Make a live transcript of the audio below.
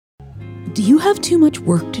Do you have too much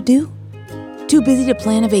work to do? Too busy to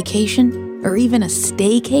plan a vacation or even a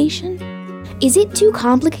staycation? Is it too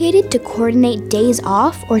complicated to coordinate days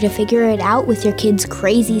off or to figure it out with your kids'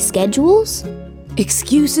 crazy schedules?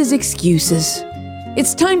 Excuses, excuses.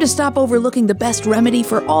 It's time to stop overlooking the best remedy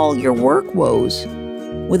for all your work woes.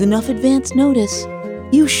 With enough advance notice,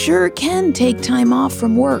 you sure can take time off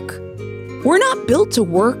from work. We're not built to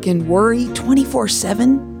work and worry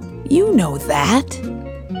 24/7. You know that.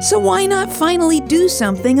 So why not finally do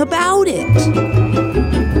something about it?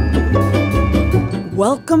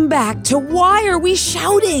 Welcome back to Why Are We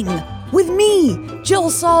Shouting? With me, Jill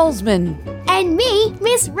Salzman. And me,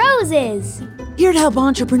 Miss Roses. Here to help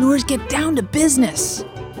entrepreneurs get down to business.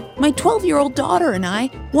 My 12-year-old daughter and I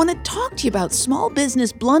want to talk to you about small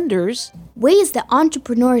business blunders, ways that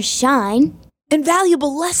entrepreneurs shine, and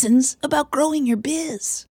valuable lessons about growing your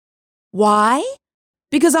biz. Why?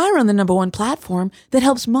 Because I run the #1 platform that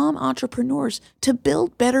helps mom entrepreneurs to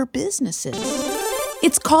build better businesses.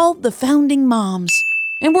 It's called The Founding Moms,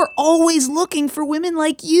 and we're always looking for women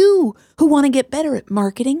like you who want to get better at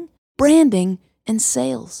marketing, branding, and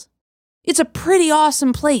sales. It's a pretty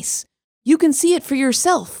awesome place. You can see it for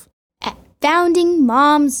yourself at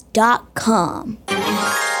foundingmoms.com.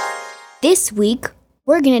 This week,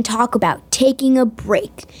 we're going to talk about taking a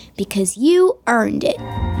break because you earned it.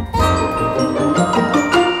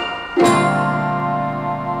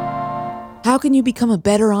 How can you become a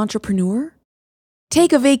better entrepreneur?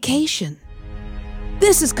 Take a vacation.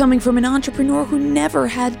 This is coming from an entrepreneur who never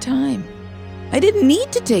had time. I didn't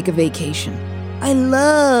need to take a vacation. I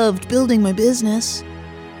loved building my business.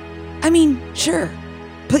 I mean, sure,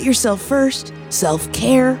 put yourself first,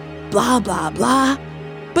 self-care, blah, blah, blah.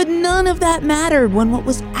 But none of that mattered when what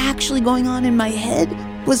was actually going on in my head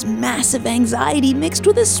was massive anxiety mixed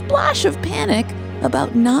with a splash of panic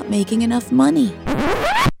about not making enough money.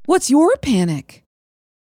 What's your panic?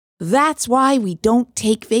 That's why we don't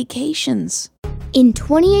take vacations. In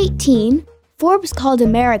 2018, Forbes called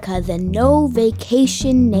America the No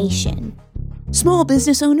Vacation Nation. Small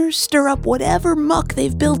business owners stir up whatever muck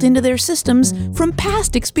they've built into their systems from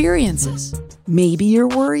past experiences. Maybe your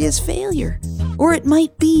worry is failure, or it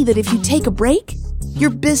might be that if you take a break, your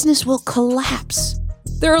business will collapse.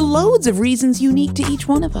 There are loads of reasons unique to each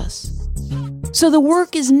one of us. So the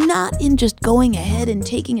work is not in just going ahead and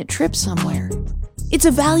taking a trip somewhere. It's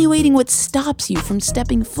evaluating what stops you from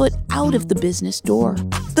stepping foot out of the business door.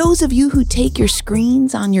 Those of you who take your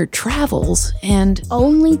screens on your travels and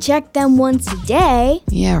only check them once a day.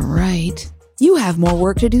 Yeah, right. You have more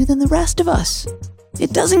work to do than the rest of us.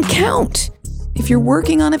 It doesn't count. If you're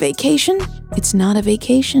working on a vacation, it's not a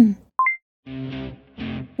vacation.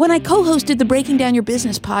 When I co-hosted the Breaking Down Your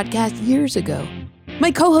Business podcast years ago, my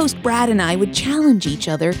co-host Brad and I would challenge each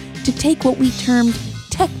other to take what we termed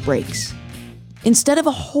tech breaks. Instead of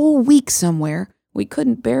a whole week somewhere, we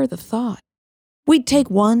couldn't bear the thought. We'd take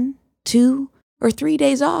 1, 2, or 3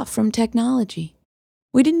 days off from technology.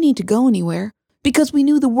 We didn't need to go anywhere because we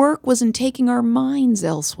knew the work wasn't taking our minds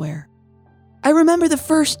elsewhere. I remember the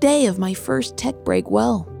first day of my first tech break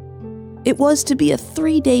well. It was to be a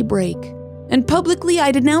 3-day break, and publicly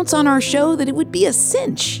I'd announce on our show that it would be a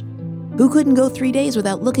cinch. Who couldn't go 3 days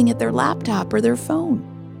without looking at their laptop or their phone?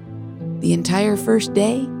 The entire first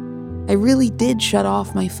day, I really did shut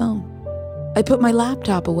off my phone. I put my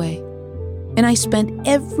laptop away, and I spent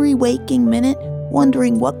every waking minute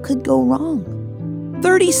wondering what could go wrong.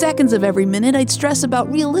 30 seconds of every minute I'd stress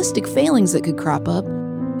about realistic failings that could crop up,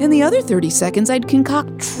 and the other 30 seconds I'd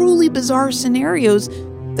concoct truly bizarre scenarios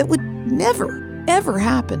that would never, ever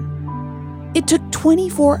happen. It took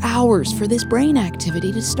 24 hours for this brain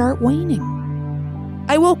activity to start waning.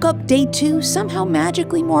 I woke up day 2 somehow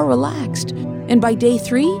magically more relaxed, and by day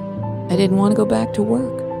 3, I didn't want to go back to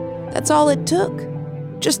work. That's all it took.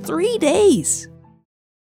 Just 3 days.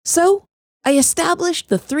 So, I established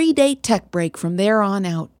the 3-day tech break from there on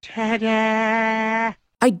out. Ta-da!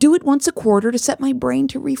 I'd do it once a quarter to set my brain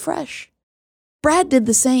to refresh. Brad did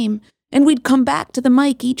the same, and we'd come back to the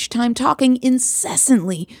mic each time talking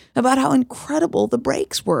incessantly about how incredible the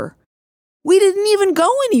breaks were. We didn't even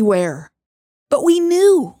go anywhere. But we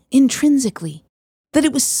knew, intrinsically, that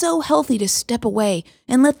it was so healthy to step away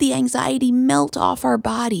and let the anxiety melt off our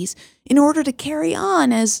bodies in order to carry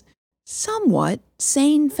on as somewhat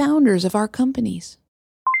sane founders of our companies.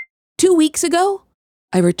 2 weeks ago,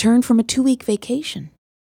 I returned from a 2-week vacation.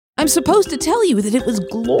 I'm supposed to tell you that it was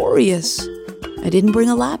glorious. I didn't bring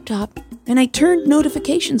a laptop, and I turned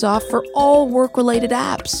notifications off for all work-related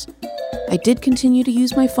apps. I did continue to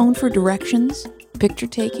use my phone for directions, picture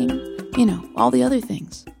taking, all the other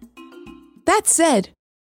things. That said,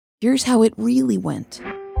 here's how it really went.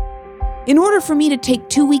 In order for me to take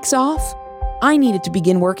 2 weeks off, I needed to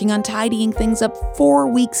begin working on tidying things up 4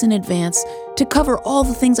 weeks in advance to cover all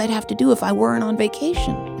the things I'd have to do if I weren't on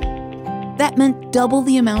vacation. That meant double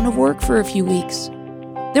the amount of work for a few weeks.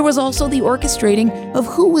 There was also the orchestrating of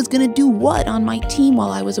who was going to do what on my team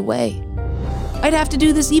while I was away. I'd have to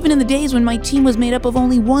do this even in the days when my team was made up of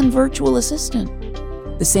only one virtual assistant.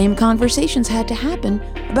 The same conversations had to happen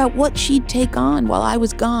about what she'd take on while I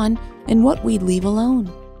was gone and what we'd leave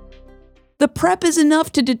alone. The prep is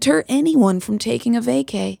enough to deter anyone from taking a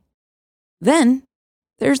vacay. Then,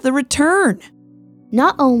 there's the return.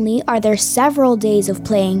 Not only are there several days of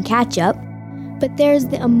playing catch-up, but there's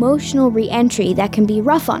the emotional re-entry that can be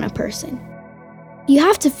rough on a person. You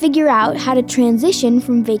have to figure out how to transition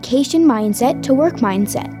from vacation mindset to work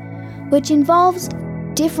mindset, which involves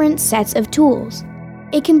different sets of tools.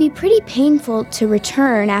 It can be pretty painful to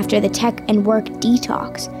return after the tech and work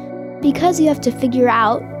detox, because you have to figure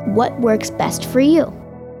out what works best for you.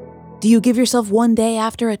 Do you give yourself 1 day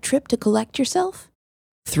after a trip to collect yourself?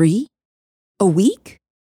 3? A week?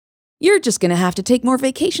 You're just going to have to take more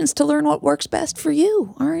vacations to learn what works best for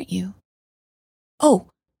you, aren't you? Oh,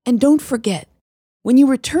 and don't forget, when you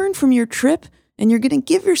return from your trip and you're going to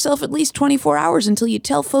give yourself at least 24 hours until you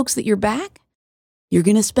tell folks that you're back, you're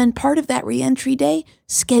going to spend part of that re-entry day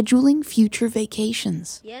scheduling future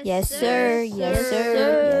vacations. Yes, sir. Yes, sir.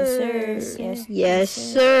 Yes, sir. Yes,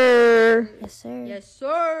 sir. Yes, sir. Yes,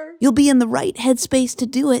 sir. You'll be in the right headspace to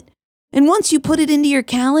do it. And once you put it into your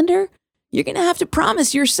calendar, you're going to have to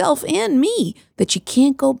promise yourself and me that you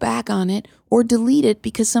can't go back on it or delete it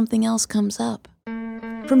because something else comes up.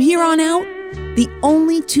 From here on out, the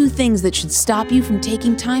only 2 things that should stop you from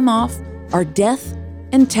taking time off are death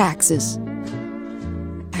and taxes.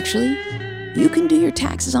 Actually, you can do your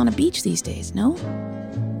taxes on a beach these days, no?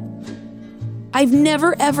 I've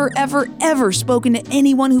never, ever spoken to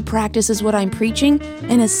anyone who practices what I'm preaching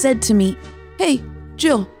and has said to me, "Hey,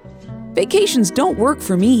 Jill, vacations don't work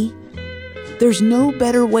for me." There's no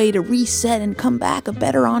better way to reset and come back a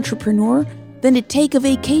better entrepreneur than to take a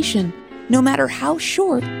vacation, no matter how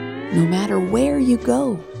short, no matter where you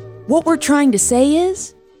go. What we're trying to say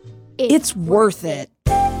is, it's worth it.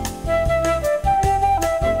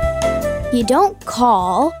 You don't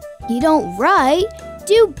call, you don't write,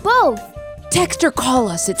 do both. Text or call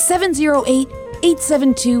us at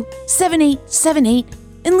 708-872-7878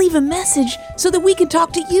 and leave a message so that we can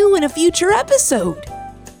talk to you in a future episode.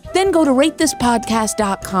 Then go to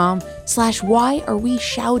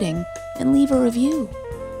ratethispodcast.com/whyareweshouting and leave a review.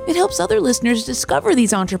 It helps other listeners discover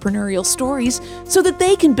these entrepreneurial stories so that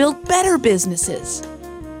they can build better businesses.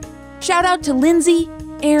 Shout out to Lindsay,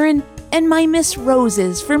 Aaron, and my Miss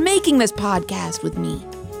Roses for making this podcast with me.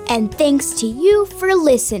 And thanks to you for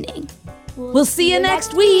listening. We'll see you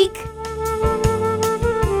next week.